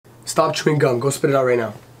Stop chewing gum. Go spit it out right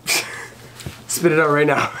now. Spit it out right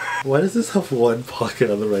now. Why does this have one pocket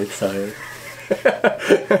on the right side?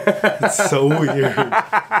 It's so weird.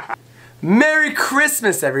 Merry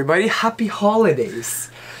Christmas, everybody. Happy holidays.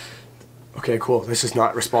 Okay, cool. Let's just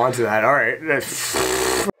not respond to that. All right.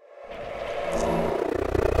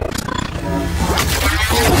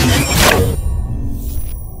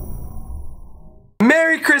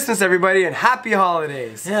 Merry Christmas, everybody, and happy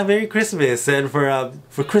holidays. Yeah, Merry Christmas. And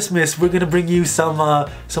for Christmas, we're gonna bring you some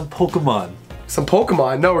Pokemon. Some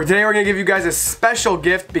Pokemon. No, today we're gonna give you guys a special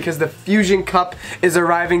gift because the Fusion Cup is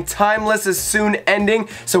arriving. Timeless is soon ending,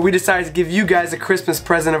 so we decided to give you guys a Christmas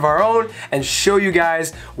present of our own and show you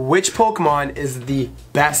guys which Pokemon is the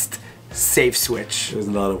best safe switch. It was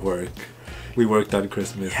a lot of work. We worked on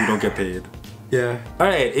Christmas. Yeah. We don't get paid. Yeah.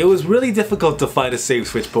 Alright, it was really difficult to find a safe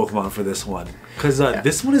switch Pokemon for this one. Because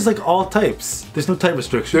this one is like all types. There's no type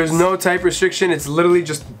restriction. There's no type restriction. It's literally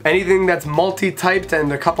just anything that's multi-typed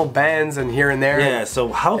and a couple bands and here and there. Yeah,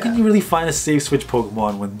 so how can you really find a safe switch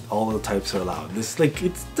Pokemon when all the types are allowed? It's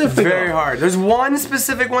difficult. Very hard. There's one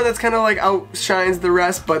specific one that's kind of like outshines the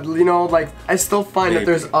rest, but you know, like I still find that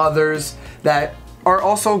there's others that are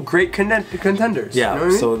also great contenders. Yeah, you know what I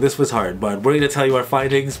mean? So this was hard, but we're going to tell you our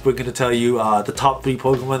findings. We're going to tell you the top 3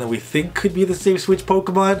 Pokemon that we think could be the safe switch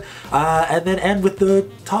Pokemon, and then end with the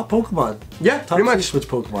top Pokemon. Yeah, top pretty much. Safe switch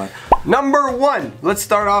Pokemon. Number 1, let's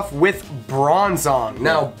start off with Bronzong.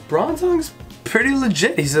 Now, Bronzong's pretty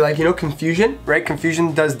legit. He's like, you know, Confusion, right?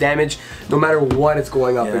 Confusion does damage no matter what it's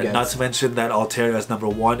going up against. Not to mention that Altaria is number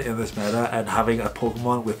 1 in this meta, and having a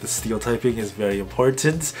Pokemon with the Steel typing is very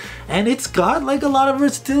important. And it's got like a lot of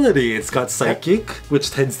versatility. It's got Psychic,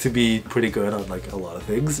 which tends to be pretty good on like a lot of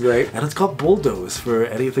things. Right. And it's got Bulldoze for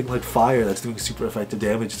anything like fire that's doing super effective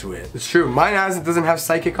damage to it. It's true. Mine doesn't have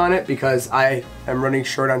Psychic on it because I am running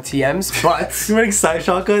short on TMs, but... You're running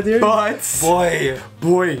Psyshock, dude? But...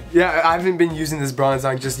 Boy. Yeah, I haven't been using this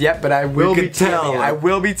Bronzong just yet, but I will be TMing it. I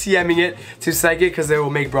will be TMing it to Psychic because it will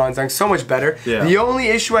make Bronzong so much better. Yeah. The only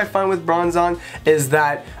issue I find with Bronzong is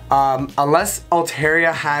that unless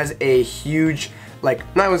Altaria has a huge, like,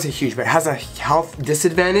 not even say huge, but has a health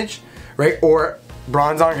disadvantage, right? Or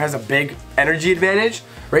Bronzong has a big energy advantage,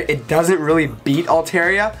 right? It doesn't really beat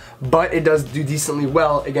Altaria, but it does do decently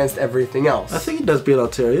well against everything else. I think it does beat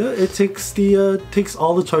Altaria. It takes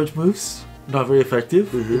all the charge moves. Not very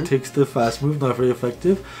effective. It takes the fast move, not very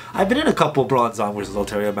effective. I've been in a couple Bronzong versus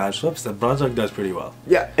Altaria matchups, and Bronzong does pretty well.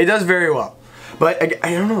 Yeah, it does very well. But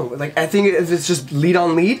I don't know, like I think it's just lead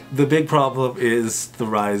on lead. The big problem is the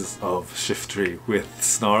rise of Shiftry with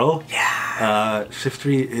Snarl. Yeah.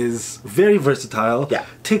 Shiftry is very versatile. Yeah.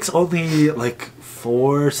 Takes only like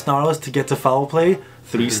 4 Snarls to get to Foul Play.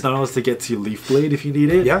 3 Snarls to get to Leaf Blade if you need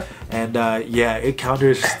it. Yeah. And yeah, it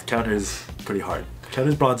counters pretty hard.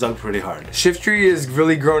 Counters Bronzong pretty hard. Shiftry has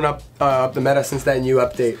really grown up the meta since that new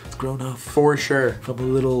update. It's grown up. For sure. From a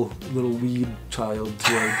little weed child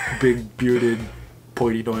to a big bearded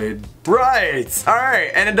pointy-noid. Right!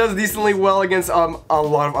 Alright, and it does decently well against a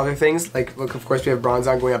lot of other things. Like, look, of course we have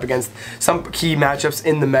Bronzong going up against some key matchups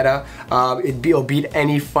in the meta. It'll beat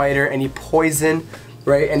any fighter, any poison.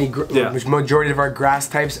 Right, which majority of our grass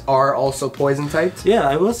types are also poison types. Yeah,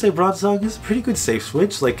 I will say Bronzong is a pretty good safe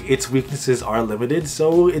switch. Like, its weaknesses are limited,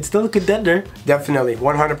 so it's still a contender. Definitely,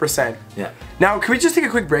 100%. Yeah. Now, can we just take a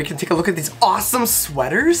quick break and take a look at these awesome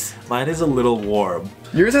sweaters? Mine is a little warm.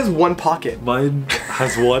 Yours has 1 pocket. Mine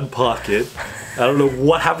has 1 pocket. I don't know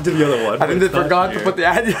what happened to the other one. I think they forgot to put the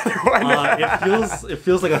other one. It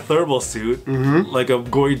feels like a thermal suit. Like I'm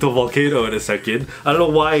going to a volcano in a second. I don't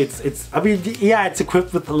know why it's. I mean, yeah, it's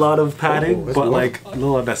equipped with a lot of padding, but like a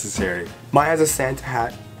little unnecessary. Mine has a Santa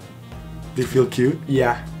hat. Do you feel cute?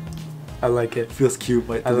 Yeah. I like it. Feels cute.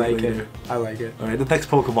 Might I like it. I like it. Alright, the next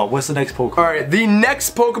Pokemon. What's the next Pokemon? Alright, the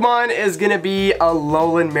next Pokemon is gonna be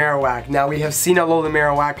Alolan Marowak. Now, we have seen Alolan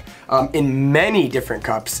Marowak in many different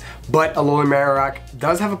cups, but Alolan Marowak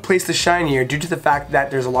does have a place to shine here due to the fact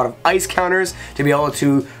that there's a lot of ice counters to be able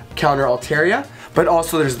to counter Altaria, but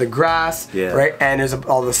also there's the grass, right? And there's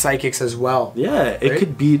all the psychics as well. Yeah, it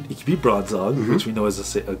could beat Bronzong, which we know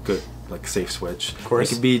is a good like safe switch. Of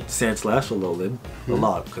course. It can beat Sandslash Alolan a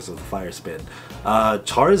lot because of the fire spin.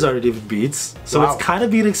 Charizard even beats, so it's kind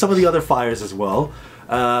of beating some of the other fires as well.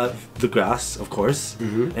 The grass, of course,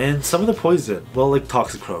 and some of the poison. Well, like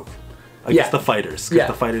Toxicroak. I guess the fighters.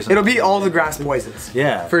 The fighters. It'll be all the grass poisons.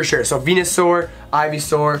 Yeah. For sure. So Venusaur,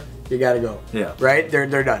 Ivysaur, you gotta go. Yeah. Right? They're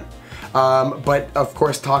done. But of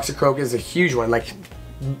course Toxicroak is a huge one. Like,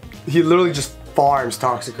 he literally just farms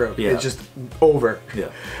Toxicroak. Yeah. It's just over. Yeah.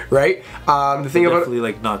 Right? The thing about definitely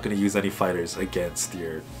like not gonna use any fighters against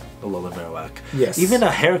your Alolan Marowak. Yes. Even a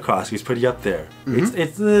Heracross, he's pretty up there.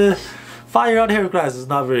 It's fire on Heracross is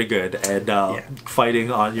not very good, and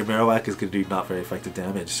fighting on your Marowak is going to do not very effective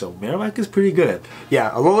damage. So Marowak is pretty good.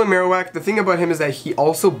 Yeah, Alolan Marowak, the thing about him is that he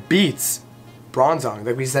also beats Bronzong,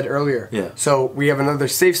 like we said earlier. Yeah. So we have another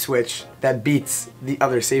safe switch that beats the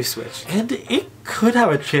other safe switch. And it could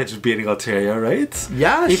have a chance of beating Altaria, right?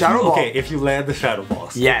 Yeah, Shadow Ball. Okay, if you land the Shadow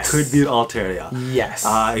Balls, yes, it could beat Altaria. Yes.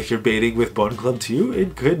 If you're baiting with Bone Club too,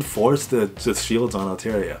 it could force the shields on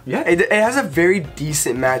Altaria. Yeah, it has a very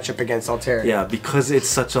decent matchup against Altaria. Yeah, because it's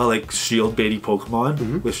such a like shield baiting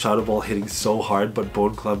Pokemon with Shadow Ball hitting so hard, but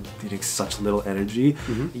Bone Club needing such little energy.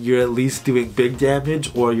 You're at least doing big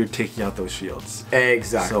damage, or you're taking out those shields.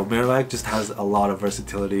 Exactly. So Marowak just has a lot of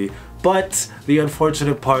versatility. But the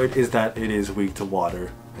unfortunate part is that it is weak to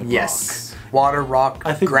water and yes. Rock. Water, rock,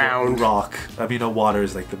 I think ground. Rock. I mean, water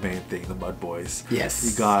is like the main thing, the Mud Boys. Yes.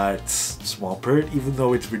 You got Swampert, even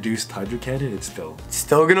though it's reduced Hydro Cannon, it's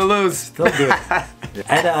still gonna lose. Still good.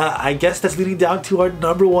 And I guess that's leading down to our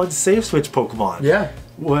 #1 safe switch Pokemon. Yeah.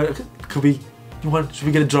 What could we? Should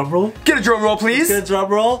we get a drum roll? Get a drum roll, please. Let's get a drum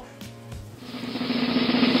roll.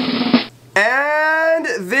 And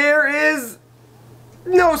there is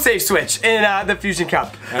no safe switch in the Fusion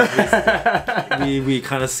Cup. we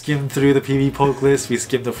kind of skimmed through the PvPoke list. We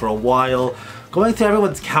skimmed it for a while, going through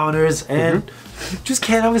everyone's counters, and you just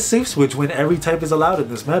can't have a safe switch when every type is allowed in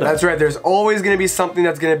this meta. That's right. There's always going to be something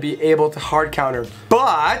that's going to be able to hard counter,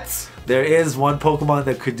 but there is one Pokemon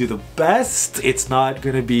that could do the best. It's not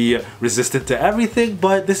going to be resistant to everything,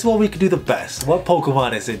 but this is what we can do the best. What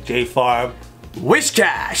Pokemon is it, J-Farm?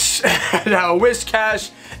 Wishcash. Now,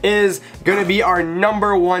 Wishcash is going to be our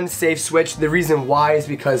 #1 safe switch. The reason why is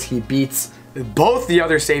because he beats both the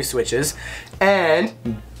other safe switches, and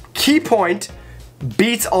key point,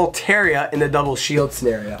 beats Altaria in the double shield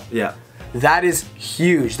scenario. Yeah. That is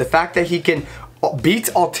huge. The fact that he can beat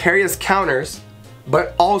Altaria's counters,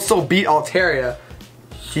 but also beat Altaria,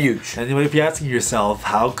 huge. And you might be asking yourself,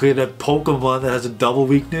 how could a Pokemon that has a double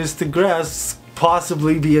weakness to grass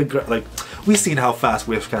possibly be like, we've seen how fast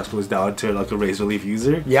Wishcash goes down to like a Razor Leaf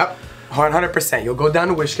user. Yep, 100%. You'll go down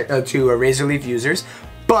to Razor Leaf users,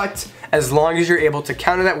 but as long as you're able to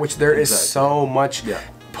counter that, which there is so much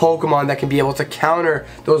Pokemon that can be able to counter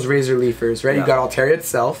those Razor Leafers, right? You got Altaria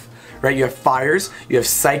itself, right? You have Fires, you have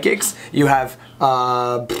Psychics, you have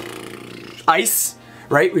Ice,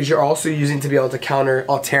 right? Which you're also using to be able to counter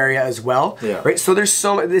Altaria as well, right? So there's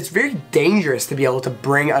it's very dangerous to be able to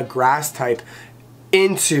bring a Grass type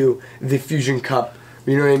into the Fusion Cup.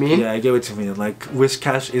 You know what I mean? Yeah, I get what you mean. Like,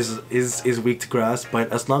 Wishcash is weak to grass,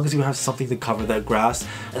 but as long as you have something to cover that grass,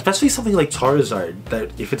 especially something like Charizard,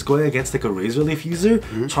 that if it's going against like a Razor Leaf user,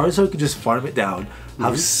 Charizard could just farm it down,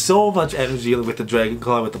 have so much energy with the Dragon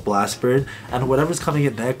Claw, with the Blast Burn, and whatever's coming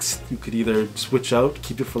in next, you could either switch out,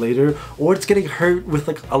 keep it for later, or it's getting hurt with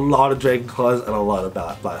like a lot of Dragon Claws and a lot of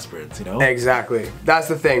Blast Burns, you know? Exactly. That's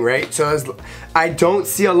the thing, right? So I don't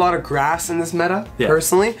see a lot of grass in this meta,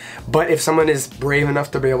 personally, but if someone is brave enough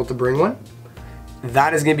to be able to bring one,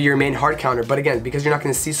 that is going to be your main hard counter. But again, because you're not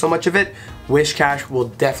going to see so much of it, Wishcash will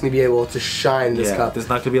definitely be able to shine this cup. There's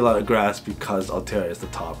not going to be a lot of grass because Altaria is the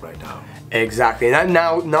top right now. Exactly. And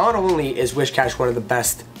now, not only is Wishcash one of the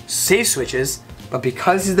best safe switches, but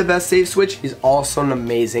because he's the best safe switch, he's also an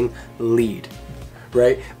amazing lead.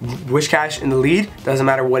 Right? Wishcash in the lead, doesn't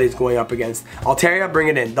matter what he's going up against. Altaria, bring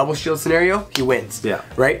it in. Double shield scenario, he wins. Yeah.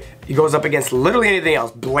 Right? He goes up against literally anything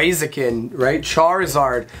else. Blaziken, right?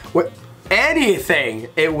 Charizard, anything,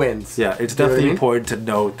 it wins. Yeah, it's definitely important to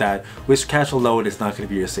note that Wishcash alone is not going to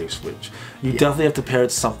be your safe switch. You definitely have to pair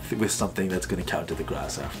it with something that's going to counter the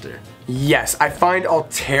grass after. Yes, I find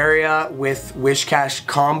Altaria with Wishcash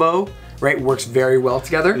combo, right, works very well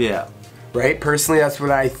together. Yeah. Right? Personally, that's what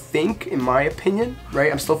I think, in my opinion.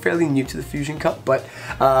 Right? I'm still fairly new to the Fusion Cup, but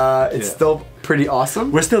it's still pretty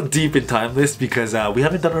awesome. We're still deep in time list because we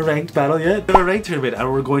haven't done a ranked battle yet. Done a ranked tournament, and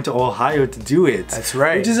we're going to Ohio to do it. That's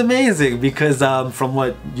right. Which is amazing because from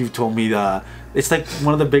what you've told me, it's like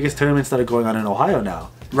one of the biggest tournaments that are going on in Ohio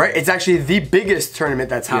now. Right, it's actually the biggest tournament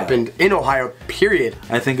that's happened in Ohio, period.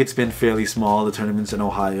 I think it's been fairly small, the tournaments in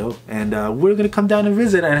Ohio, and we're going to come down and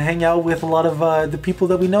visit and hang out with a lot of the people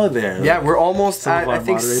that we know there. Yeah, we're almost at, I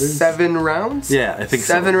think, moderators. 7 rounds? Yeah, I think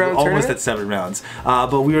seven round almost tournament? at 7 rounds.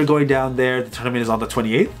 But we are going down there, the tournament is on the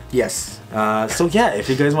 28th. Yes. So yeah, if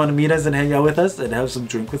you guys want to meet us and hang out with us and have some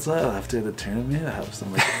drink with us after the tournament, have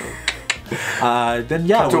some like... then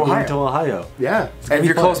yeah, we're going to Ohio. Yeah, and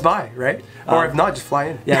you're close by, right? Or if not, just fly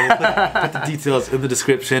in. Yeah, we'll put the details in the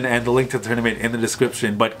description and the link to the tournament in the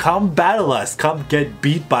description. But come battle us, come get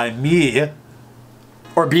beat by me.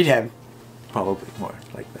 Or beat him. Probably more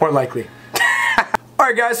like that. More likely.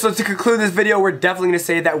 Alright guys, so to conclude this video, we're definitely going to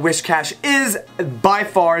say that Wish Cash is by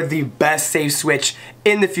far the best save switch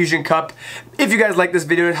in the Fusion Cup. If you guys like this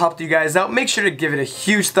video and it helped you guys out, make sure to give it a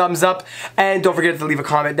huge thumbs up, and don't forget to leave a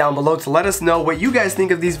comment down below to let us know what you guys think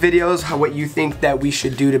of these videos, what you think that we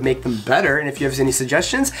should do to make them better, and if you have any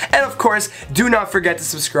suggestions. And of course, do not forget to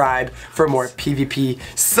subscribe for more PvP,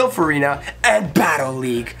 Silpharina, and Battle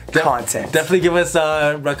League content. Definitely give us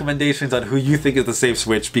recommendations on who you think is the safe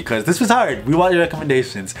switch, because this was hard. We want your recommendations.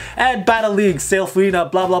 And Battle League, Silpharina,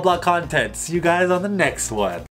 blah blah blah content. See you guys on the next one.